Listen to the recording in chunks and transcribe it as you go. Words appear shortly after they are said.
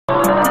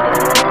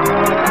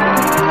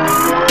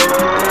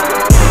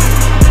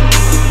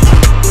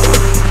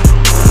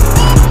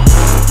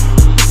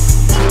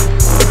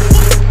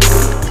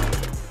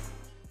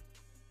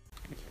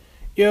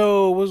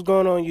Yo, what's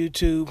going on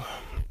YouTube?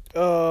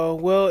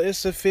 Well,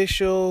 it's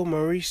official.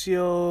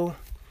 Mauricio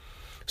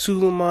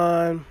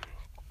Suleiman,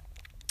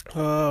 I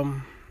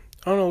don't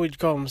know what you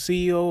call him,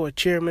 CEO or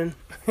chairman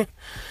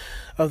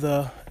of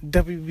the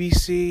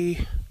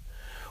WBC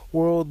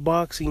World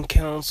Boxing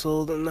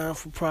Council, the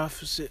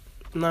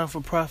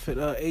non-for-profit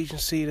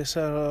agency that's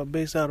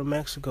based out of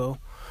Mexico.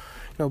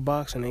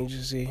 Boxing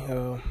agency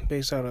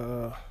based out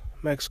of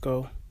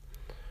Mexico,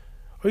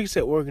 or you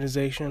said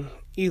organization,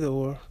 either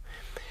or.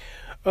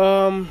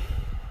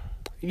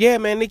 Yeah,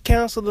 man, they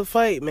canceled the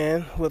fight,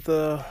 man, with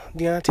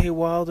Deontay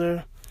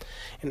Wilder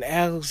and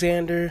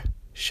Alexander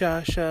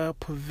Shasha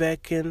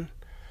Povetkin.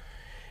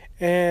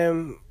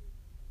 And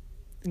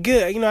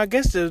good, I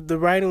guess the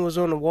writing was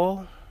on the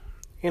wall,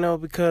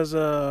 because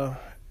I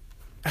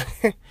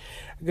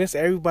guess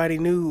everybody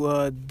knew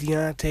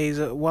Deontay's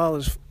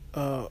Wilder's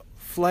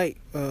flight,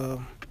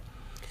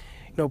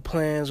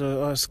 plans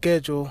or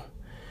schedule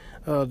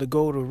to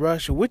go to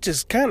Russia, which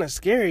is kind of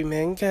scary,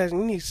 man. You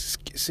need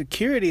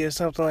security or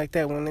something like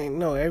that when they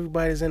know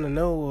everybody's in the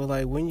know, or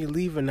like when you're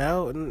leaving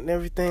out and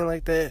everything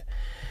like that.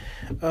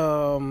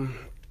 I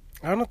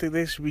don't think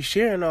they should be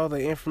sharing all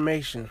the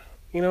information.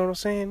 You know what I'm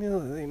saying?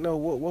 They know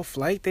what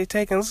flight they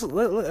taking. It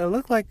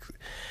looked like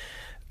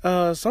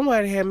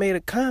somebody had made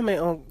a comment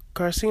on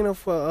Casino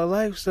for a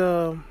Life's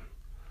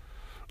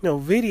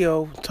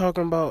video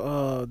talking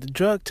about the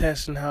drug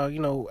test and how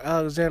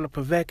Alexander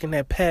Povetkin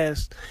had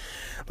passed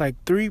like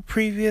 3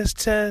 previous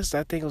tests.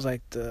 I think it was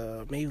like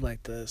maybe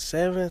the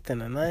 7th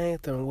and the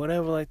 9th or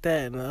whatever like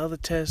that, and the other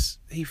test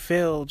he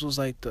failed was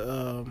like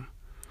the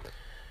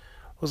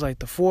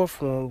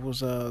 4th one was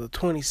the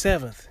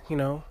 27th.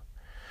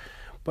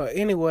 But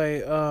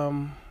anyway,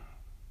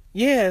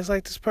 yeah, it's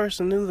like this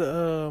person knew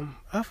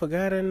I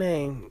forgot her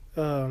name,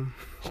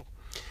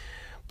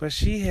 but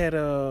she had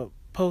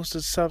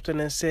posted something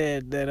and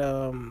said that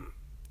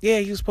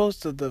he was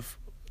supposed to the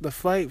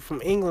flight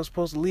from England was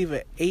supposed to leave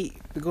at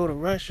 8 to go to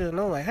Russia, and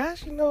I'm like, how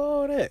she know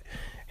all that?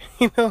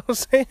 You know what I'm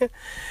saying?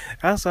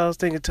 That's what I was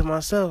thinking to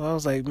myself. I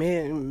was like,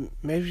 man,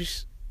 maybe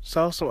she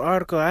saw some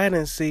article I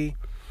didn't see,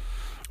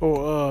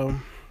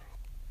 or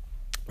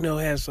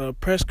has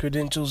press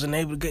credentials and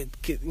able to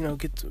get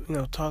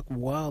talk with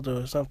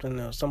Wilder or something,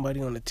 or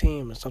somebody on the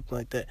team or something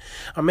like that,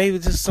 or maybe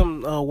just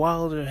some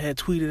Wilder had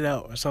tweeted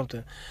out or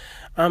something.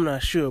 I'm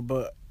not sure,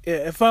 but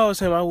if I was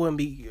him, I wouldn't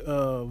be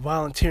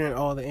volunteering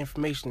all the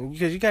information,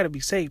 because you got to be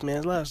safe, man.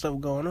 There's a lot of stuff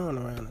going on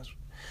around us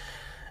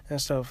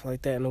and stuff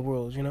like that in the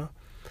world,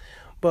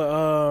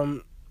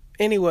 But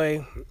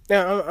anyway,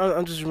 now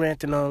I'm just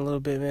ranting on a little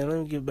bit, man. Let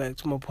me get back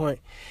to my point.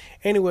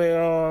 Anyway,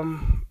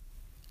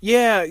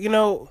 yeah,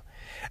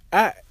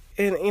 I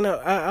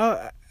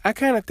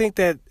kind of think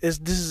that this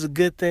is a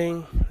good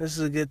thing. This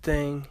is a good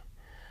thing.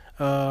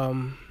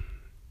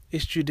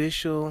 It's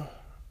judicial.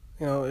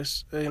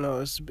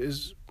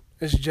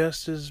 It's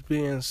justice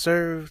being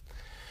served.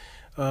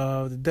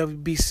 The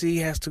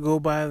WBC has to go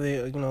by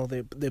their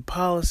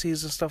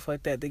policies and stuff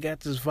like that. They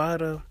got this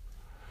VADA,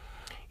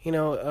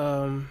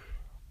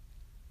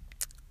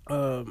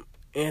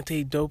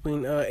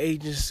 anti-doping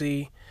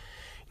agency,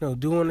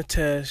 doing the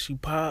test. You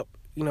pop.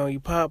 You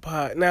pop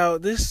hot. Now,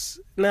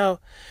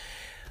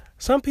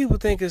 some people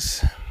think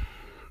it's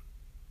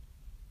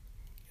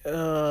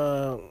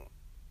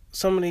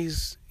some of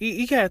these.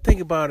 You gotta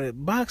think about it.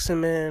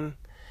 Boxing, man,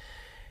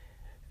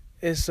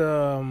 it's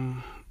a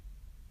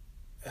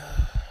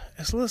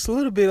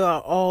little bit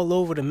all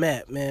over the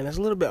map, man. It's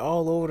a little bit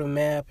all over the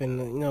map,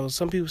 and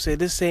some people say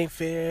this ain't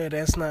fair.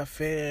 That's not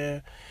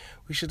fair.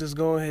 We should just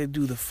go ahead and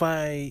do the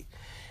fight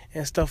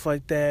and stuff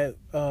like that.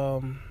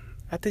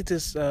 I think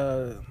this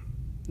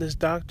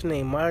doctor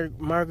named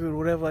Margaret,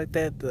 whatever like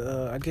that.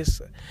 I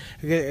guess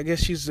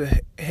she's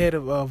the head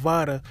of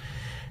VADA.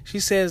 She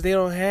says they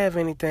don't have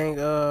anything,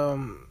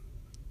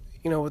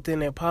 within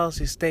their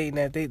policy stating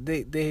that they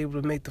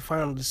able to make the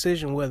final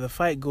decision whether the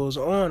fight goes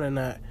on or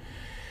not.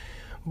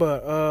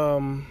 But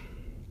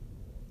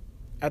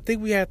I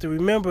think we have to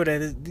remember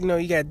that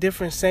you got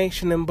different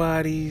sanctioning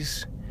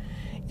bodies,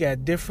 you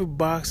got different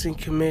boxing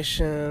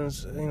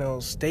commissions.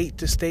 State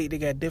to state they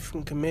got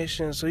different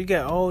commissions. So you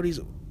got all these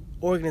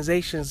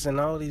organizations and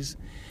all these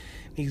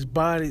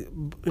bodies,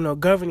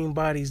 governing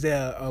bodies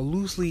that are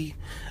loosely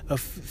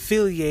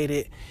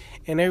affiliated,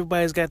 and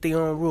everybody's got their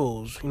own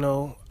rules, a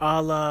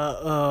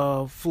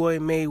la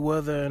Floyd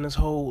Mayweather and this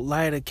whole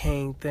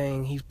lidocaine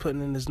thing he's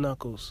putting in his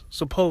knuckles,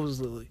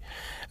 supposedly.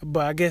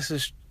 But I guess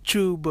it's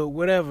true, but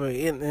whatever.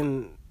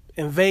 In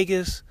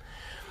Vegas,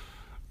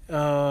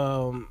 it's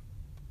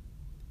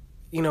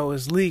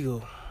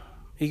legal.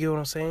 You get what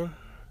I'm saying?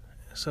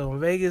 So in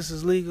Vegas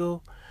is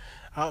legal.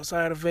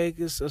 Outside of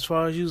Vegas, as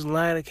far as using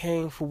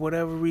lidocaine for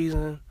whatever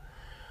reason,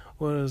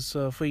 whether it's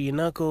for your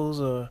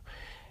knuckles or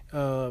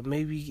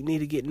maybe you need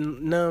to get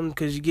numb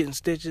because you're getting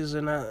stitches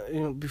or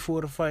not, before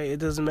the fight, it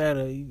doesn't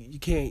matter. You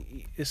can't.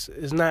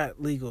 It's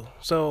not legal.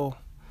 So,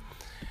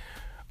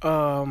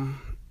 but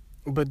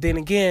then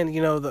again,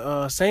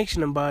 the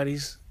sanctioning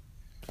bodies,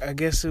 I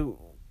guess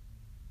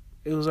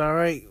it was all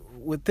right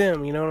with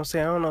them. You know what I'm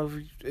saying? I don't know if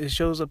it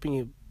shows up in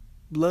your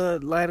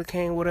blood,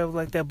 lidocaine, whatever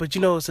like that. But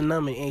you know it's a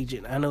numbing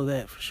agent. I know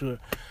that for sure.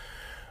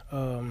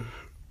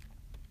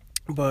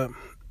 But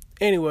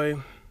anyway,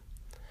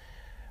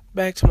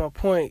 back to my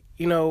point.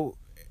 You know,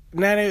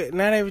 not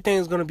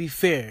everything's gonna be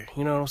fair.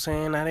 You know what I'm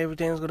saying? Not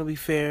everything's gonna be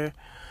fair.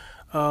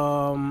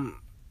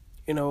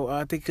 You know,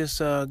 I think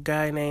it's a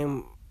guy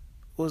named,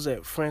 what was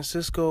that,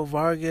 Francisco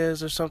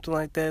Vargas or something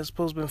like that.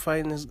 Supposed to been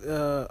fighting this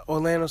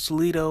Orlando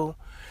Salido.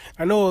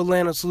 I know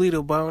Orlando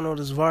Salido, but I don't know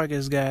this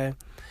Vargas guy.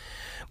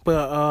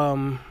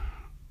 But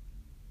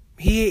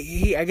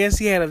he I guess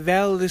he had a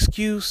valid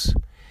excuse.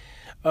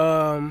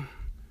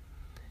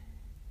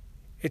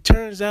 It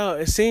turns out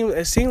it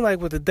seemed like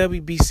with the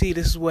WBC,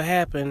 this is what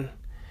happened.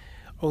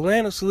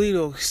 Orlando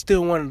Salido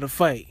still wanted to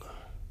fight.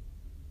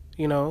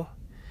 You know,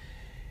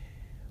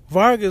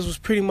 Vargas was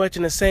pretty much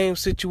in the same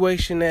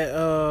situation that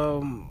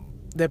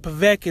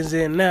Povetkin's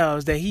in now.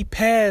 Is that he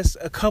passed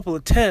a couple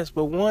of tests,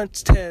 but one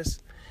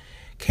test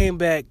came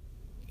back,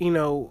 you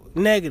know,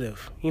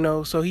 negative. You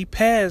know, so he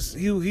passed.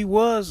 He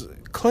was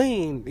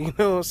clean. You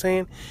know what I'm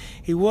saying?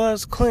 He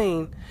was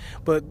clean,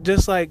 but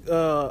just like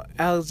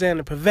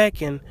Alexander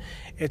Povetkin,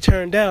 it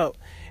turned out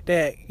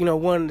that, you know,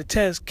 one of the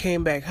tests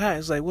came back high.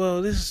 It's like,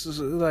 well, this is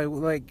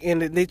like,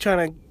 and they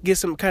trying to get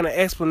some kind of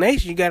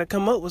explanation. You got to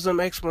come up with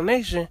some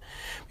explanation,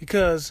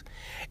 because,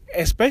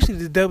 especially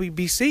the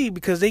WBC,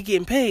 because they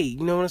getting paid.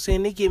 You know what I'm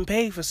saying? They getting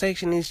paid for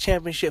sanctioning these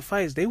championship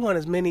fights. They want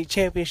as many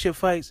championship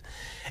fights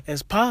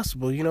as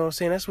possible. You know what I'm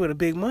saying? That's where the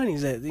big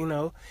money's at. You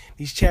know,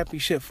 these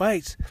championship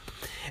fights.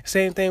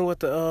 Same thing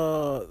with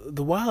the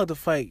Wilder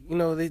fight. You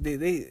know,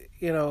 they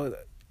you know.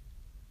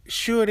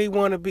 Sure, they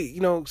want to be,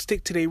 you know,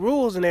 stick to their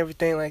rules and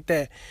everything like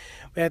that,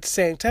 but at the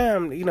same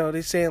time, you know,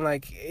 they're saying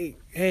like,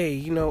 hey,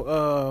 you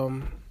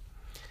know,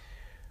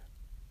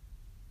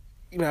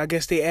 I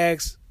guess they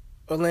asked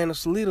Orlando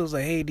Salido's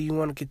like, hey, do you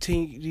want to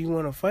continue? Do you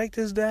want to fight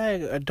this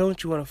guy, or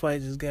don't you want to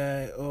fight this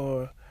guy,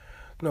 or,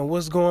 you know,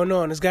 what's going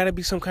on? There's got to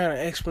be some kind of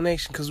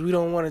explanation, because we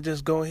don't want to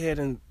just go ahead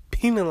and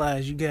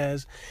penalize you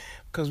guys,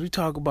 because we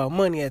talk about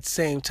money at the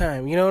same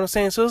time. You know what I'm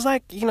saying? So it's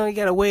like, you know, you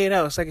got to weigh it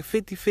out. It's like a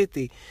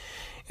 50-50.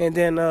 And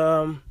then,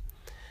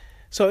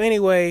 so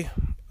anyway,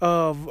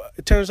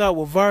 it turns out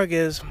with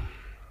Vargas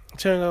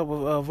and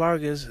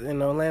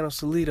Orlando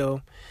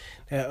Salido,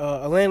 that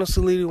Orlando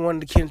Salido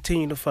wanted to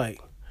continue to fight.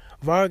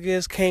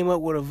 Vargas came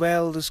up with a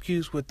valid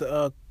excuse with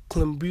the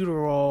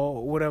clenbuterol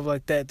or whatever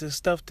like that, the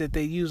stuff that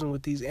they're using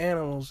with these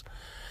animals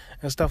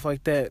and stuff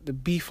like that, to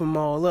beef them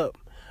all up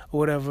or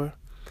whatever.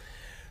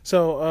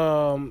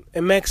 So,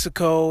 in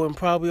Mexico and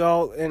probably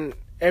and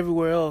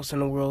everywhere else in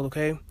the world,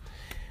 okay?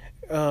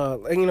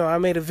 You know, I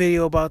made a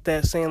video about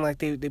that, saying like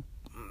they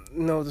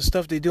you know, the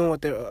stuff they're doing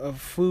with their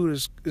food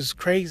is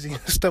crazy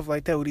and stuff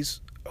like that, with these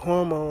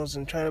hormones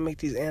and trying to make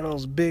these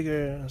animals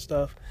bigger and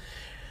stuff.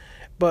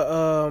 But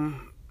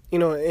you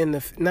know,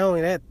 not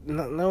only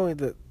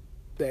the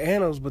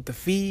animals, but the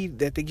feed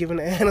that they're giving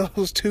the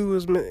animals too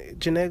is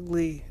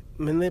genetically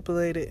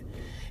manipulated.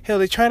 Hell,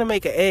 they're trying to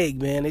make an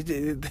egg, man.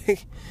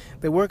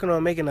 They're working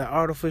on making an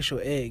artificial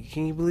egg.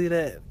 Can you believe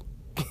that?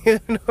 You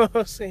know what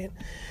I'm saying?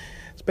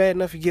 It's bad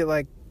enough you get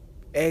like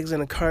eggs in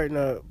a carton,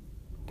 or,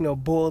 you know,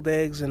 boiled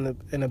eggs in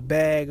a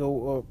bag,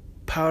 or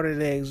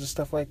powdered eggs and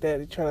stuff like that.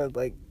 They're trying to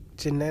like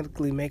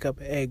genetically make up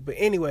an egg. But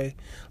anyway,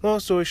 long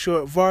story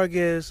short,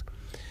 Vargas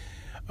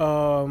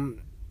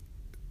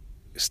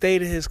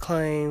stated his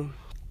claim,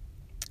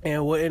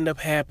 and what ended up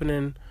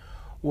happening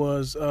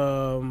was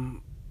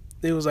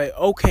it was like,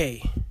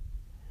 okay,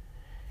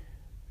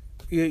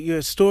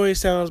 your story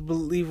sounds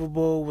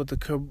believable with the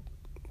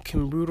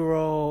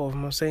clenbuterol, if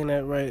I'm saying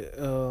that right,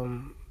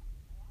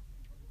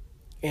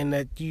 and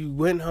that you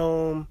went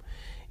home,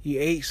 you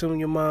ate some of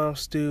your mom's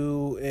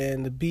stew,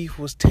 and the beef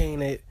was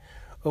tainted,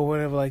 or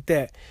whatever like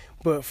that.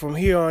 But from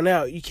here on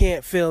out, you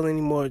can't fail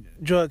any more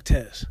drug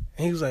tests.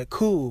 And he was like,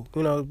 cool,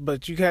 you know,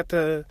 but you got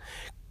to,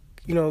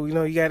 you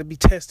got to be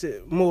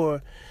tested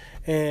more,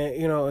 and,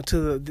 you know,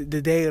 until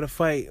the day of the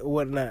fight or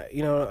whatnot,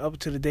 you know, up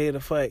to the day of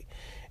the fight.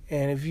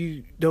 And if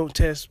you don't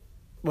test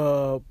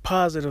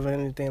positive or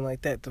anything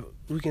like that,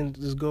 we can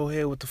just go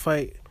ahead with the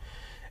fight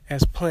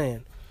as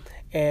planned.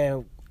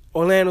 And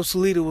Orlando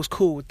Salido was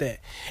cool with that.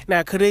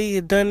 Now, could they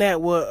have done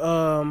that with,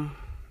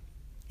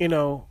 you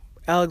know,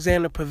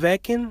 Alexander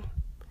Povetkin?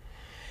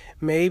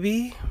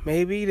 Maybe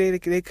they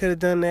could have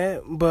done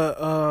that, but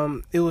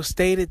it was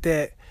stated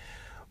that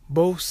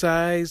both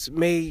sides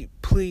made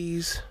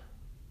pleas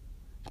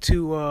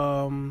to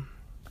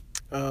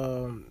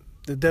the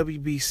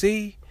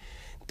WBC.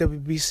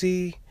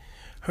 WBC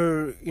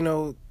heard, you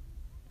know,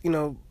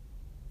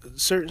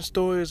 certain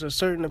stories or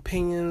certain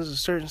opinions or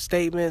certain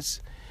statements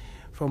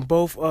from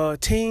both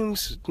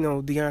teams, you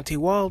know, Deontay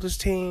Wilder's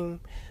team,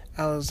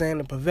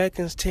 Alexander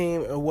Povetkin's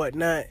team, or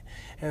whatnot.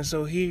 And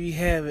so here you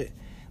have it.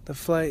 The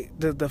fight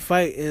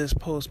is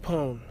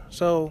postponed.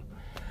 So,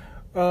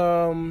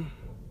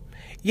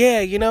 yeah,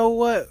 you know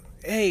what?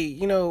 Hey,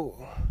 you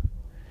know,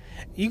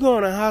 you go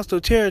into hostile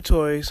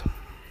territories.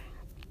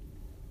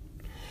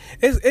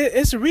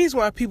 It's the reason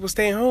why people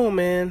stay home,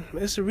 man.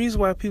 It's the reason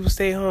why people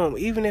stay home,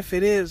 even if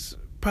it is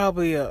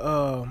probably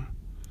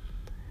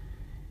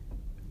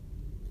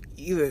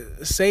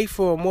either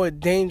safer or more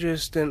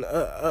dangerous than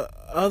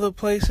other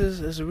places.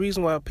 It's the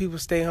reason why people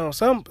stay home.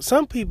 Some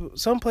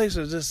places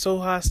are just so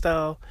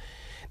hostile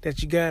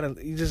that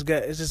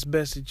it's just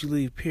best that you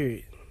leave.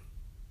 Period.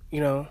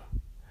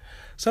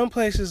 Some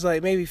places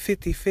like maybe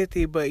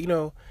 50-50, but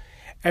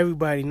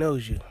everybody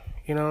knows you.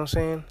 You know what I'm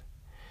saying?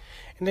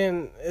 And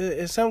then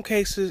in some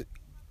cases,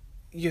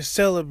 you're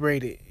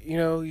celebrated.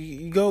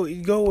 You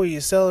go where you're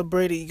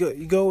celebrated.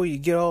 You go where you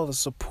get all the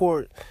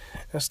support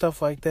and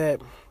stuff like that.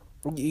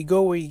 You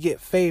go where you get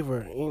favor.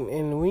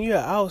 And when you're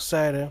an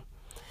outsider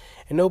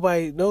and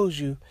nobody knows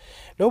you,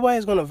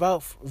 nobody's gonna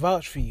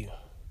vouch for you.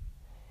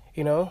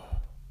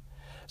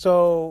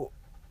 So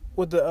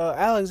with the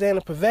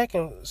Alexander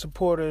Povetkin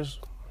supporters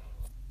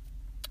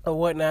or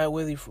whatnot,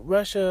 whether you're from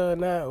Russia or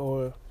not,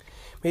 or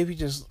maybe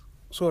just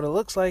sort of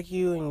looks like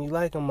you and you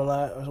like him a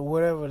lot, or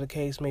whatever the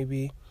case may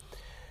be,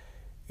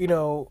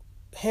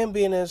 him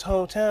being in his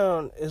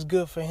hometown is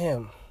good for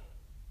him.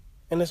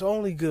 And it's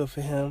only good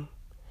for him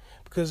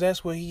because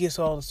that's where he gets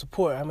all the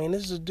support. I mean,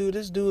 this dude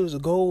is a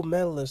gold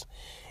medalist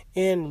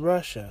in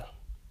Russia.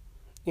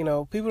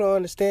 People don't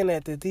understand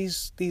that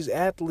these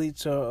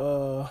athletes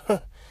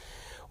are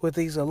with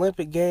these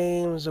Olympic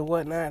games and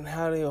whatnot and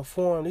how they are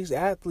formed. These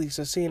athletes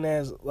are seen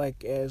as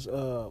like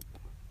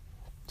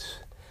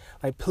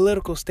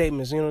political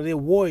statements. They're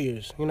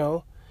warriors.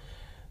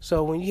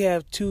 So when you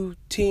have two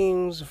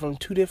teams from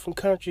two different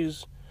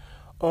countries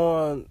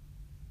on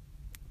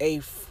a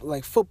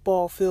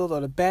football field or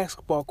the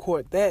basketball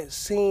court, that's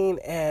seen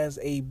as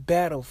a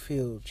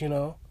battlefield.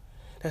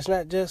 That's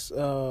not just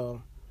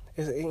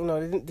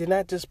they're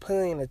not just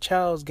playing a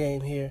child's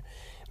game here.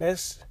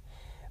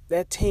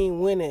 That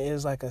team winning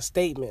is like a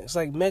statement. It's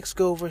like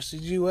Mexico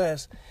versus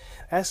U.S.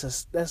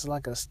 That's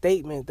like a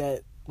statement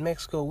that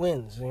Mexico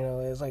wins.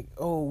 It's like,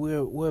 oh,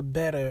 we're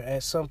better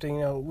at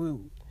something.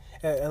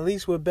 At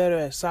least we're better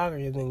at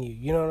soccer than you.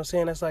 You know what I'm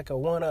saying? That's like a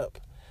one up.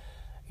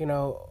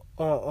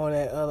 On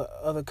that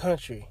other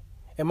country.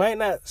 It might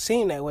not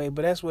seem that way,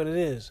 but that's what it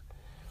is.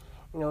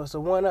 It's a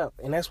one up,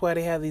 and that's why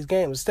they have these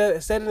games.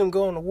 Instead of them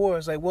going to war,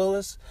 it's like, well,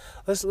 let's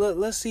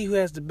see who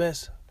has the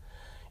best,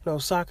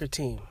 soccer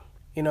team.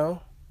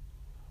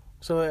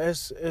 So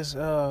it's you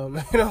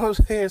know what I'm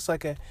saying? It's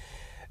like you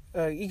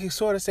can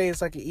sort of say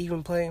it's like an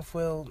even playing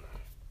field,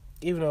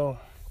 even though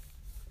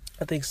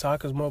I think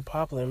soccer is more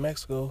popular in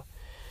Mexico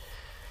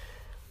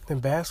than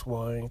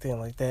basketball or anything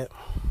like that.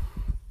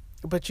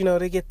 But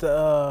they get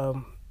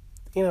the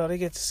they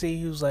get to see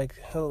who's like,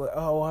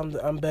 oh,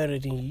 I'm better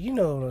than you. You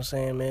know what I'm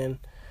saying, man?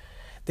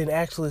 Than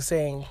actually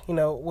saying,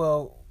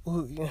 well,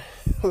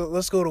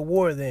 let's go to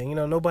war then.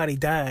 Nobody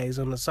dies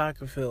on the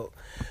soccer field,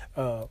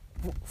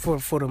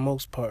 for the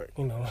most part.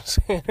 You know what I'm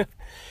saying?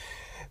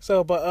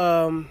 So,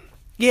 but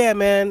yeah,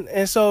 man.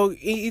 And so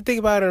you think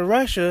about it, in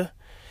Russia,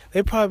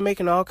 they're probably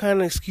making all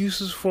kind of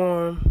excuses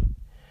for him.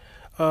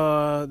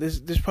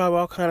 There's probably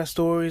all kind of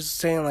stories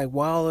saying like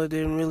Wilder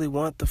didn't really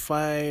want the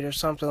fight or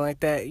something like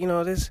that.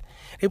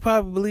 They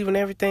probably believe in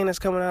everything that's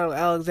coming out of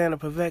Alexander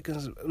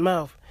Povetkin's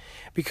mouth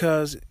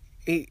because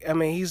he's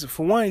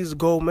a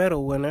gold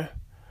medal winner.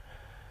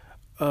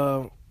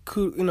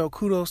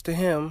 Kudos to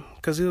him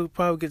because he'll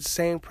probably get the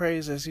same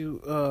praise as he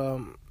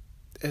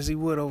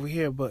would over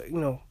here. But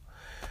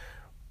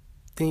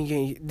then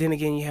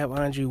again, you have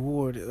Andre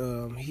Ward.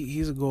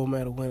 He's a gold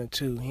medal winner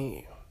too.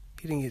 He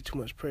didn't get too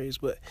much praise,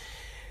 but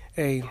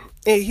hey,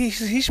 he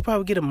should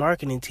probably get a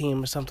marketing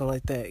team or something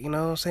like that. You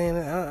know what I'm saying?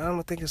 I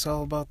don't think it's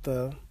all about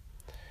the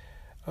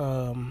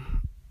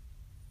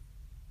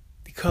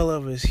color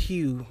of his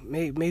hue.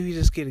 Maybe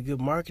just get a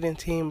good marketing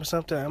team or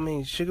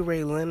something. Sugar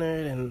Ray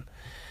Leonard and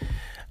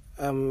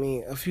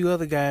a few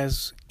other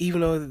guys,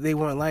 even though they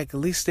weren't at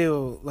least they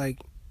were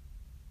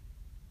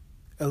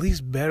at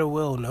least better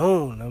well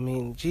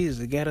known. Jesus,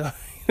 they gotta,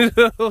 you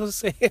know what I'm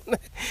saying?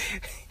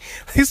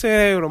 At least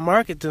they're able to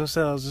market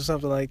themselves or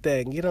something like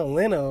that and get on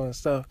Leno and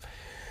stuff.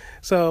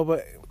 So,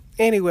 but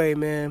anyway,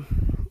 man.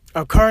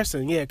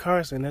 Carson. I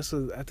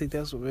think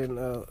that's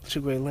what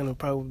Sugar Ray Leonard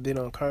probably been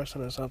on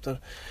Carson or something.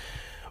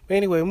 But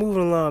anyway,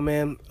 moving along,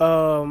 man.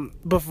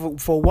 But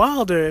for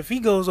Wilder, if he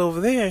goes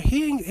over there,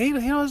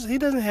 he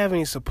doesn't have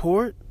any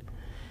support.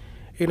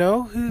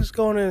 He's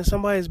going in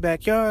somebody's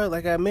backyard,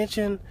 like I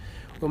mentioned.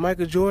 With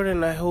Michael Jordan,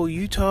 that whole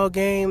Utah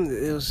game,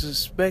 it was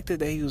suspected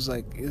that he was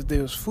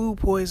there was food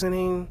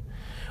poisoning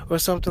or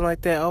something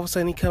like that. All of a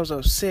sudden, he comes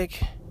up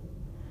sick,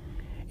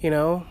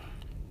 And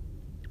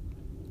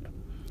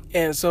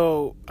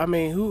so,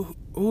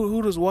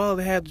 who does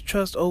Wilder have to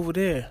trust over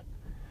there?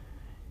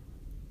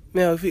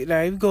 Now, if he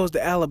goes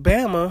to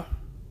Alabama,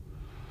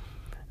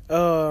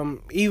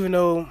 even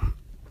though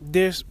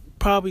there's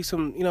probably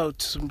some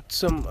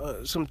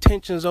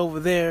tensions over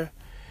there.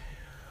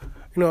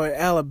 In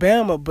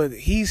Alabama, but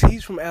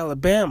he's from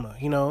Alabama,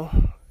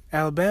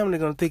 Alabama, they're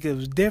gonna think it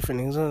was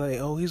different. He's gonna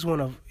oh, he's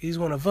one of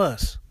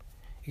us.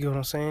 You get what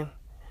I'm saying?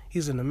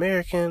 He's an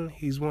American.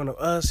 He's one of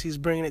us. He's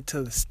bringing it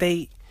to the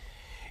state.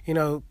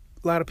 a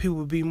lot of people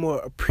would be more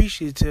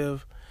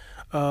appreciative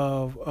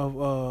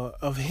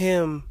of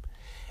him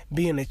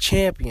being a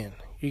champion.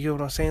 You get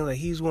what I'm saying? Like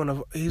he's one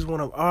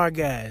of our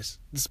guys.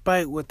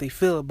 Despite what they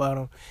feel about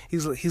him,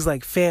 he's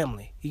like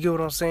family. You get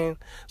what I'm saying?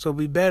 So it'd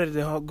be better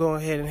to go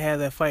ahead and have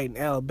that fight in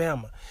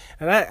Alabama.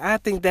 And I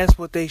think that's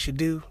what they should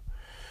do.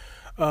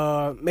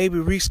 Maybe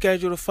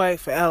reschedule the fight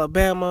for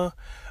Alabama.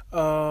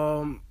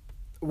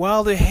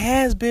 Wilder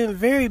has been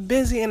very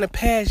busy in the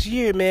past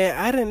year, man.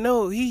 I didn't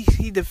know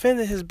he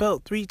defended his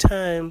belt 3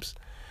 times.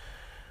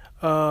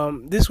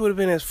 This would have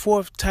been his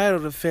 4th title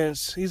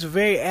defense. He's a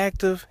very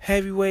active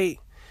heavyweight.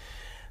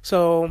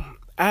 So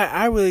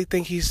I really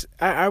think he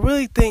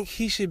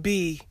should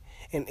be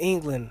in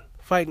England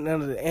fighting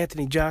under the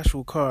Anthony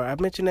Joshua card.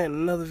 I mentioned that in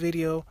another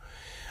video.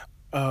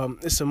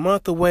 It's a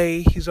month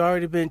away. He's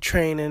already been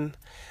training.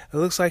 It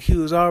looks like he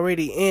was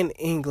already in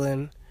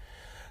England.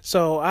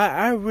 So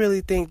I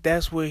really think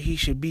that's where he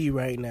should be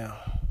right now.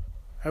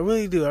 I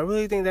really do. I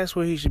really think that's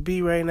where he should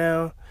be right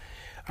now.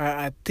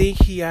 I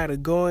think he ought to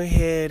go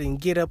ahead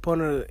and get up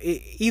under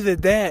either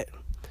that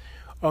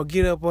or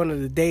get up under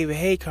the David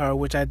Haye card,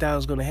 which I doubt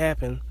was going to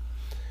happen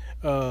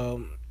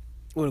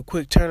with a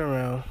quick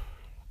turnaround.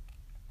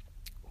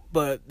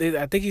 But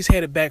I think he's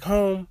headed back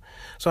home.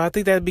 So I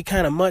think that would be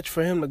kind of much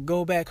for him to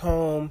go back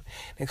home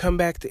and come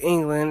back to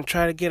England,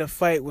 try to get a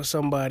fight with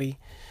somebody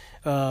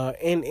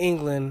in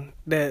England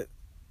that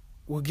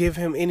will give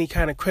him any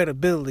kind of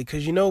credibility.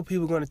 Because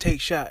people are going to take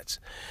shots.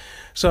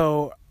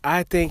 So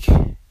I think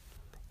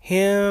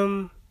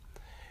him,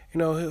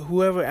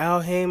 whoever,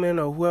 Al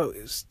Heyman or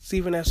whoever,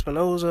 Steven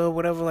Espinoza,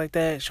 whatever like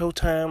that,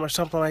 Showtime or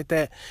something like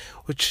that,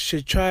 which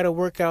should try to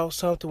work out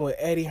something with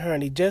Eddie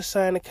Hearn. He just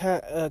signed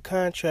a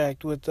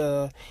contract with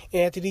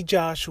Anthony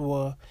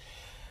Joshua.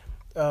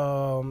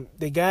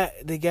 They got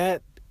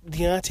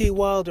Deontay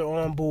Wilder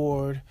on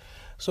board,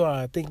 so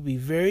I think it'd be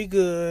very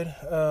good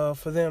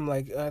for them.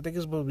 Like I think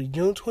it's supposed to be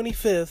June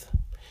 25th,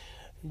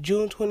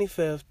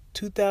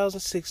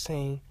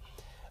 2016.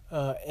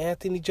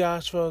 Anthony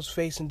Joshua is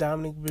facing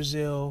Dominic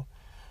Brazil.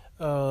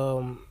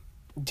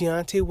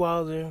 Deontay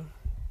Wilder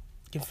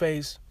can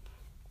face...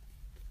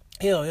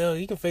 Hell,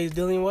 he can face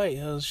Dillian White.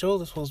 His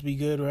shoulder's supposed to be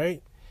good,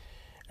 right?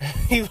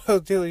 Even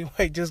though Dillian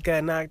White just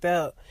got knocked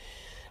out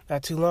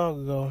not too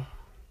long ago.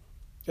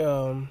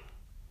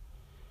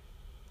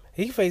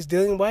 He can face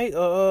Dillian White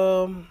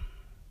or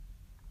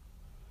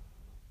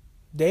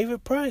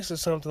David Price or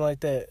something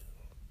like that.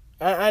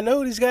 I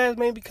know these guys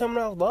may be coming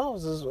off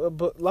losses,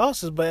 but at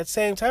the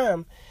same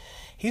time,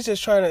 he's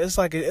just trying to.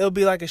 It'll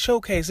be like a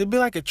showcase. It'll be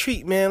like a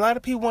treat, man. A lot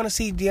of people want to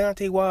see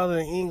Deontay Wilder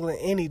in England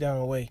any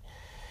darn way.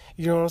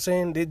 You know what I'm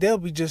saying? They'll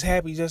be just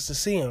happy just to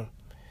see him.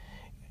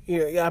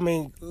 I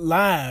mean,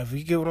 live.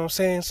 You get what I'm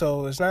saying?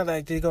 So it's not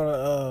like they're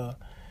gonna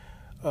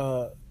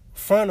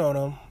front on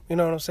him. You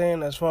know what I'm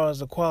saying? As far as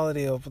the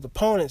quality of the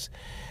opponents,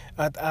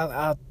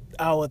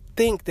 I would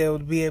think they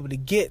would be able to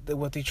get that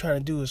what they're trying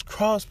to do is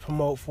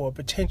cross-promote for a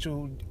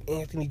potential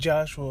Anthony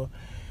Joshua,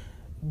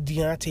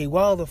 Deontay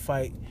Wilder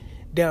fight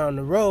down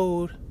the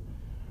road,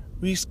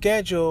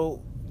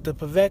 reschedule the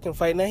Povetkin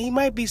fight. Now, he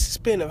might be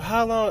suspended.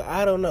 How long?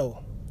 I don't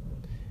know.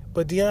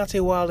 But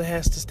Deontay Wilder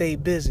has to stay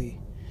busy.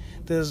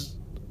 Does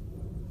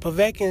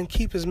Povetkin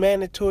keep his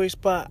mandatory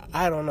spot?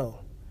 I don't know.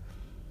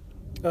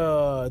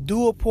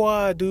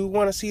 Duopois, do you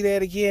want to see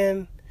that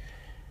again?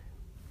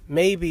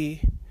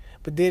 Maybe.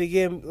 But then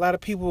again, a lot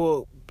of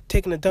people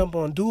taking a dump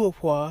on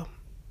Duopois,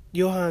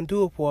 Johann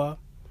Duopois,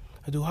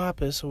 or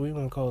Duhopis, or we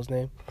want to call his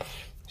name.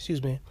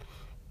 Excuse me.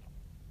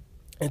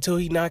 Until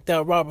he knocked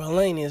out Robert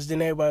Helenius,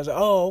 then everybody's like,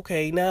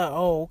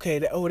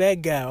 that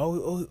guy.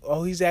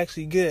 He's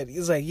actually good.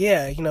 He's like,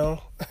 yeah,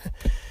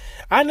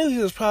 I knew he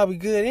was probably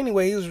good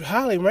anyway. He was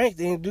highly ranked,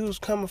 and dude was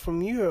coming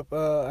from Europe.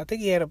 I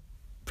think he had a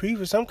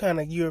previous some kind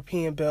of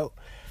European belt.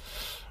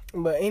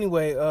 But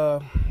anyway, I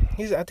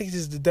think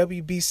he's the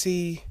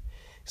WBC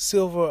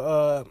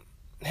silver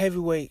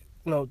heavyweight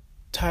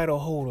title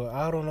holder.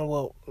 I don't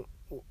know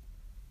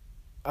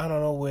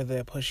where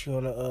that puts you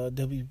on the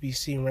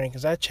WBC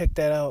rankings. I checked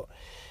that out,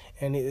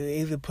 and it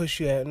either puts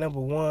you at number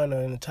 1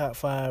 or in the top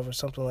 5 or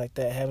something like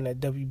that, having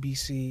that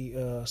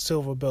WBC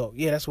silver belt.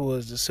 Yeah, that's what it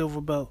was, the silver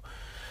belt.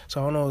 So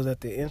I don't know, is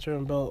that the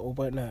interim belt or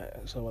whatnot?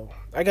 So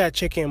I gotta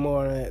check in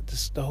more on that,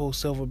 the whole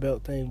silver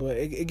belt thing. But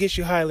it gets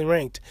you highly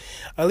ranked,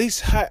 at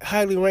least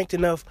highly ranked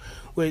enough.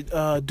 With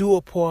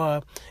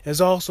Duopois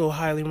is also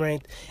highly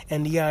ranked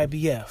in the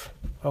IBF.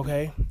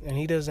 Okay, and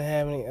he doesn't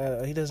have any.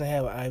 He doesn't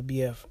have an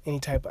IBF,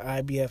 any type of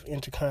IBF,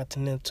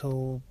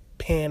 Intercontinental,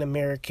 Pan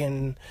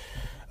American,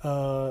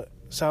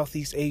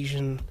 Southeast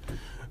Asian.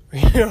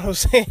 You know what I'm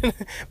saying?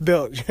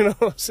 Belt. You know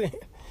what I'm saying?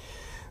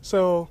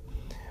 So.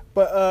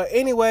 But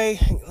anyway,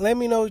 let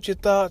me know what your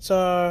thoughts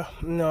are.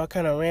 I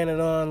kind of ran it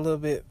on a little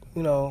bit,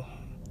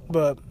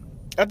 but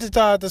I just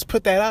thought I'd just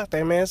put that out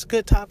there, man. It's a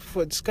good topic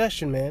for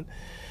discussion, man.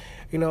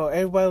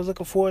 Everybody was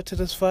looking forward to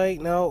this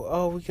fight.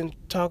 Now, we can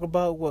talk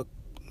about what,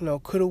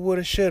 coulda,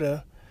 woulda,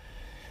 shoulda,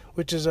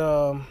 which is,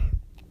 you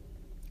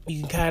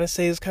can kind of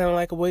say it's kind of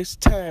like a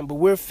waste of time, but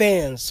we're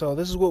fans, so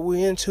this is what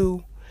we're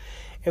into.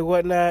 and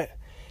whatnot.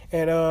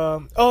 And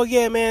oh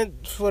yeah, man,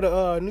 for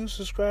the new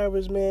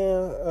subscribers,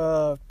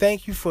 man,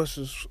 thank you for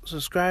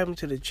subscribing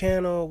to the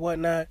channel and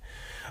whatnot.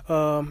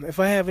 If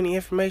I have any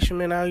information,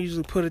 man, I'll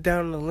usually put it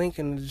down in the link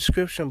in the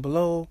description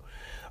below.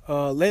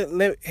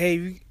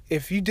 Hey,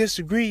 if you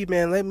disagree,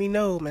 man, let me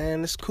know,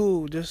 man. It's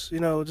cool. Just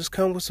just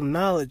come with some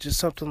knowledge or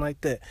something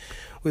like that.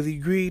 Whether you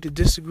agree to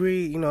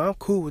disagree, I'm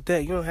cool with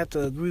that. You don't have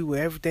to agree with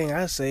everything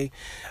I say.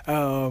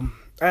 I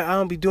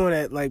don't be doing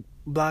that, like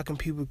blocking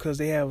people because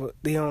they have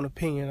their own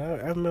opinion.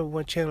 I remember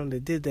one channel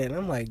that did that, and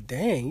I'm like,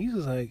 dang,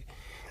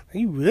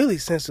 you really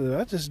sensitive.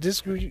 I just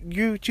disagree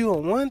with you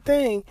on one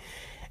thing,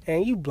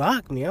 and you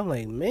blocked me. I'm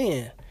like,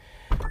 man.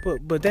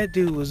 But that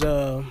dude was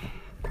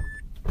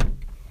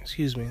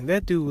excuse me.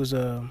 That dude was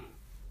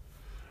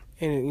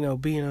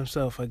being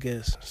himself, I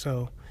guess.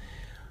 So,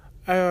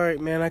 all right,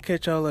 man. I'll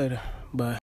catch y'all later. Bye.